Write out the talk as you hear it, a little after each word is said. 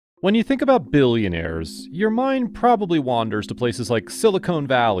When you think about billionaires, your mind probably wanders to places like Silicon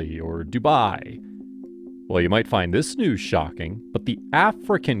Valley or Dubai. Well, you might find this news shocking, but the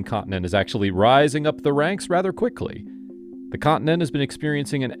African continent is actually rising up the ranks rather quickly. The continent has been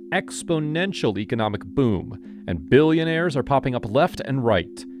experiencing an exponential economic boom, and billionaires are popping up left and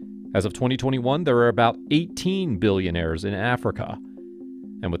right. As of 2021, there are about 18 billionaires in Africa.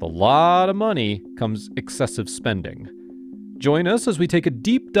 And with a lot of money comes excessive spending. Join us as we take a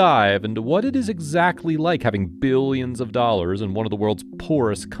deep dive into what it is exactly like having billions of dollars in one of the world's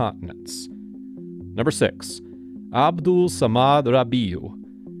poorest continents. Number 6. Abdul Samad Rabiu.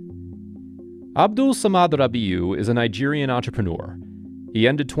 Abdul Samad Rabiu is a Nigerian entrepreneur. He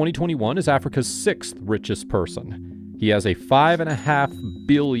ended 2021 as Africa's 6th richest person. He has a $5.5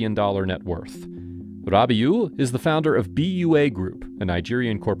 billion net worth. Rabiu is the founder of BUA Group, a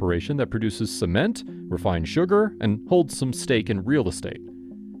Nigerian corporation that produces cement, refined sugar, and holds some stake in real estate.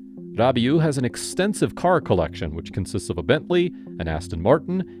 Rabiu has an extensive car collection, which consists of a Bentley, an Aston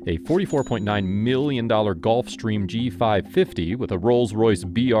Martin, a $44.9 million Gulfstream G550 with a Rolls-Royce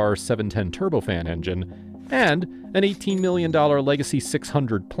BR710 turbofan engine, and an $18 million Legacy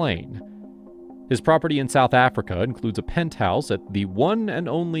 600 plane. His property in South Africa includes a penthouse at the one and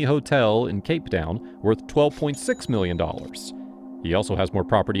only hotel in Cape Town worth $12.6 million. He also has more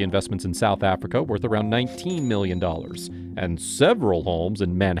property investments in South Africa worth around $19 million, and several homes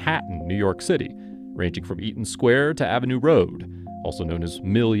in Manhattan, New York City, ranging from Eaton Square to Avenue Road, also known as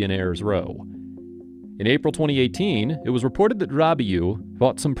Millionaires Row. In April 2018, it was reported that Rabiu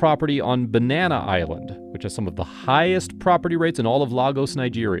bought some property on Banana Island, which has some of the highest property rates in all of Lagos,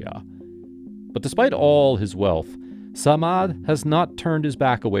 Nigeria. But despite all his wealth, Samad has not turned his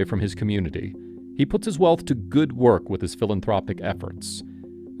back away from his community. He puts his wealth to good work with his philanthropic efforts.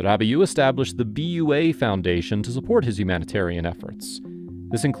 Rabiu established the BUA Foundation to support his humanitarian efforts.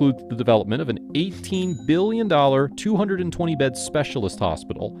 This includes the development of an $18 billion, 220-bed specialist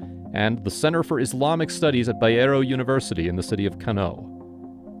hospital and the Center for Islamic Studies at Bayero University in the city of Kano.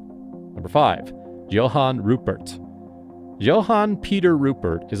 Number 5. Johan Rupert. Johan Peter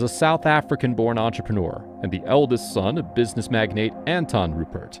Rupert is a South African-born entrepreneur and the eldest son of business magnate Anton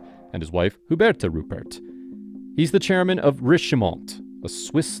Rupert and his wife Huberta Rupert. He's the chairman of Richemont, a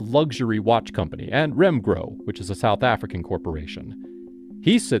Swiss luxury watch company, and Remgro, which is a South African corporation.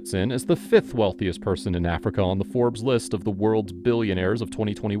 He sits in as the 5th wealthiest person in Africa on the Forbes list of the world's billionaires of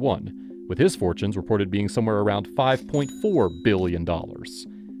 2021, with his fortunes reported being somewhere around $5.4 billion.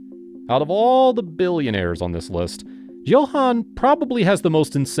 Out of all the billionaires on this list, Johan probably has the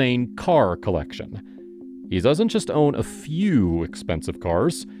most insane car collection. He doesn't just own a few expensive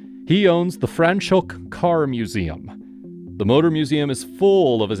cars, he owns the Franschhoek Car Museum. The Motor Museum is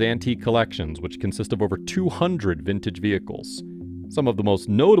full of his antique collections, which consist of over 200 vintage vehicles. Some of the most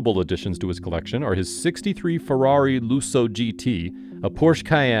notable additions to his collection are his 63 Ferrari Lusso GT, a Porsche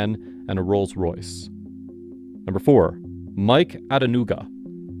Cayenne, and a Rolls-Royce. Number 4. Mike Adenuga.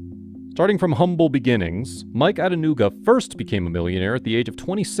 Starting from humble beginnings, Mike Adenuga first became a millionaire at the age of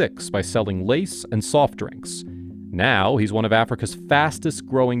 26 by selling lace and soft drinks. Now, he's one of Africa's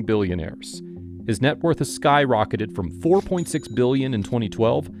fastest-growing billionaires. His net worth has skyrocketed from $4.6 billion in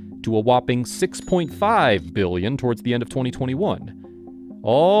 2012 to a whopping $6.5 billion towards the end of 2021.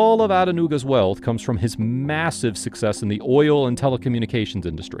 All of Adenuga's wealth comes from his massive success in the oil and telecommunications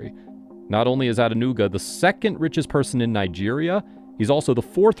industry. Not only is Adenuga the 2nd richest person in Nigeria, he's also the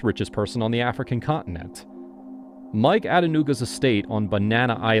 4th richest person on the African continent. Mike Adenuga's estate on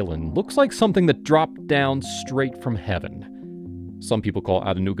Banana Island looks like something that dropped down straight from heaven. Some people call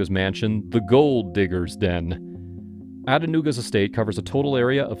Adenuga's mansion the gold digger's den. Adenuga's estate covers a total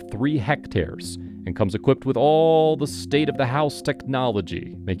area of 3 hectares and comes equipped with all the state-of-the-house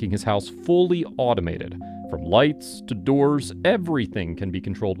technology, making his house fully automated. From lights to doors, everything can be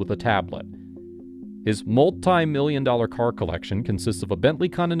controlled with a tablet. His multi-million-dollar car collection consists of a Bentley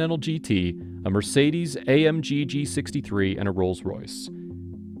Continental GT, a Mercedes AMG G63, and a Rolls-Royce.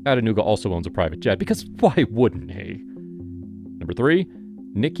 Adenuga also owns a private jet, because why wouldn't he? Number 3.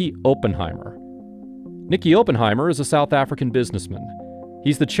 Nicky Oppenheimer. Nicky Oppenheimer is a South African businessman.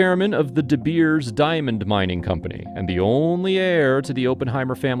 He's the chairman of the De Beers Diamond Mining Company and the only heir to the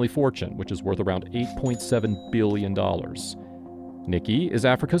Oppenheimer family fortune, which is worth around $8.7 billion. Nicky is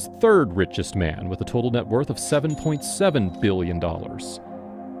Africa's 3rd richest man with a total net worth of $7.7 billion.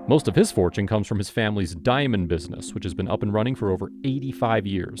 Most of his fortune comes from his family's diamond business, which has been up and running for over 85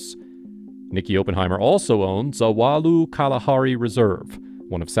 years. Nicky Oppenheimer also owns Zawalu Kalahari Reserve,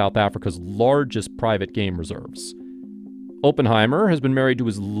 one of South Africa's largest private game reserves. Oppenheimer has been married to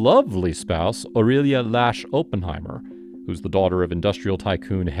his lovely spouse, Aurelia Lash Oppenheimer, who's the daughter of industrial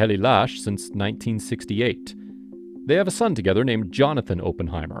tycoon Heli Lash since 1968. They have a son together named Jonathan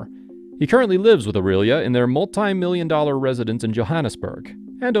Oppenheimer. He currently lives with Aurelia in their multi-million-dollar residence in Johannesburg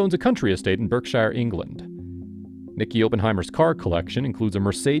and owns a country estate in Berkshire, England. Nikki Oppenheimer's car collection includes a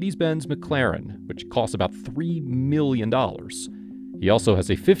Mercedes-Benz McLaren, which costs about $3 million. He also has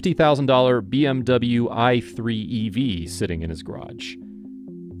a $50,000 BMW i3 EV sitting in his garage.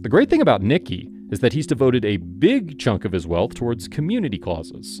 The great thing about Nikki is that he's devoted a big chunk of his wealth towards community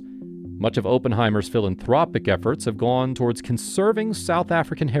causes. Much of Oppenheimer's philanthropic efforts have gone towards conserving South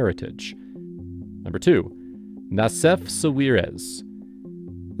African heritage. Number 2. Nassef Sawiris.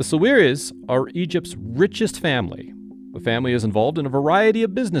 The Sawiris are Egypt's richest family. The family is involved in a variety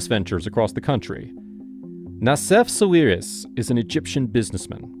of business ventures across the country. Nassef Sawiris is an Egyptian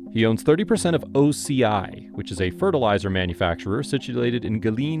businessman. He owns 30% of OCI, which is a fertilizer manufacturer situated in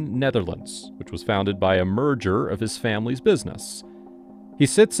Geleen, Netherlands, which was founded by a merger of his family's business. He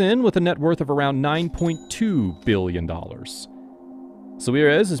sits in with a net worth of around $9.2 billion.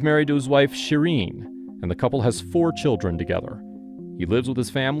 Sawiris is married to his wife Shireen, and the couple has 4 children together. He lives with his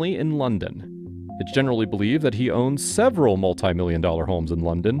family in London. It's generally believed that he owns several multi-million-dollar homes in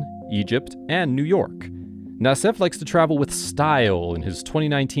London, Egypt, and New York. Nassef likes to travel with style in his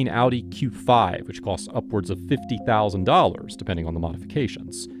 2019 Audi Q5, which costs upwards of $50,000, depending on the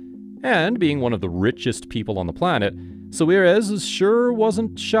modifications. And being one of the richest people on the planet, Sawiris sure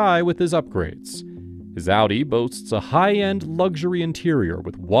wasn't shy with his upgrades. His Audi boasts a high-end luxury interior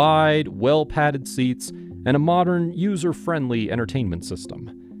with wide, well-padded seats and a modern, user-friendly entertainment system.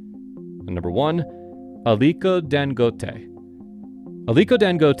 And number 1, Aliko Dangote. Aliko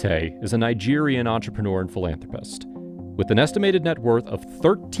Dangote is a Nigerian entrepreneur and philanthropist. With an estimated net worth of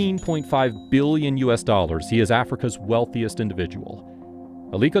 $13.5 billion, he is Africa's wealthiest individual.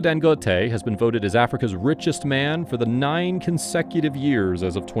 Aliko Dangote has been voted as Africa's richest man for the 9 consecutive years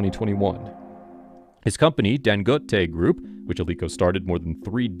as of 2021. His company, Dangote Group, which Aliko started more than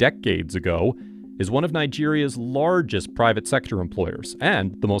 3 decades ago, is one of Nigeria's largest private sector employers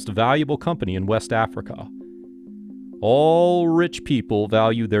and the most valuable company in West Africa. All rich people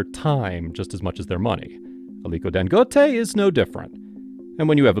value their time just as much as their money. Aliko Dangote is no different. And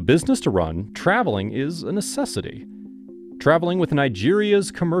when you have a business to run, traveling is a necessity. Traveling with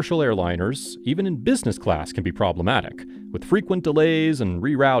Nigeria's commercial airliners, even in business class, can be problematic, with frequent delays and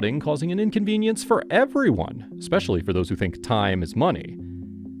rerouting causing an inconvenience for everyone, especially for those who think time is money.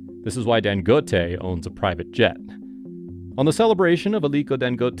 This is why Dangote owns a private jet. On the celebration of Aliko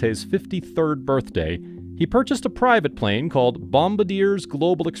Dangote's 53rd birthday, he purchased a private plane called Bombardier's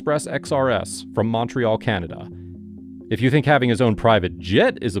Global Express XRS from Montreal, Canada. If you think having his own private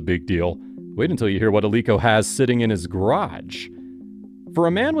jet is a big deal, wait until you hear what Aliko has sitting in his garage. For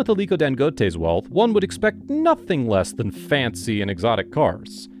a man with Aliko Dangote's wealth, one would expect nothing less than fancy and exotic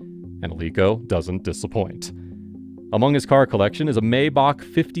cars. And Aliko doesn't disappoint. Among his car collection is a Maybach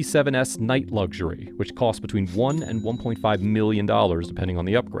 57S Night Luxury, which costs between $1 and $1.5 million depending on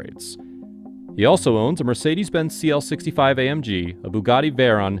the upgrades. He also owns a Mercedes-Benz CL65 AMG, a Bugatti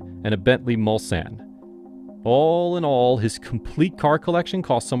Veyron, and a Bentley Mulsanne. All in all, his complete car collection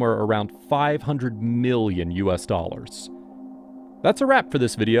costs somewhere around $500 million. That's a wrap for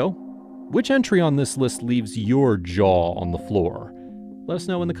this video. Which entry on this list leaves your jaw on the floor? Let us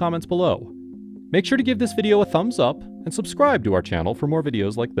know in the comments below. Make sure to give this video a thumbs up and subscribe to our channel for more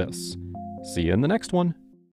videos like this. See you in the next one.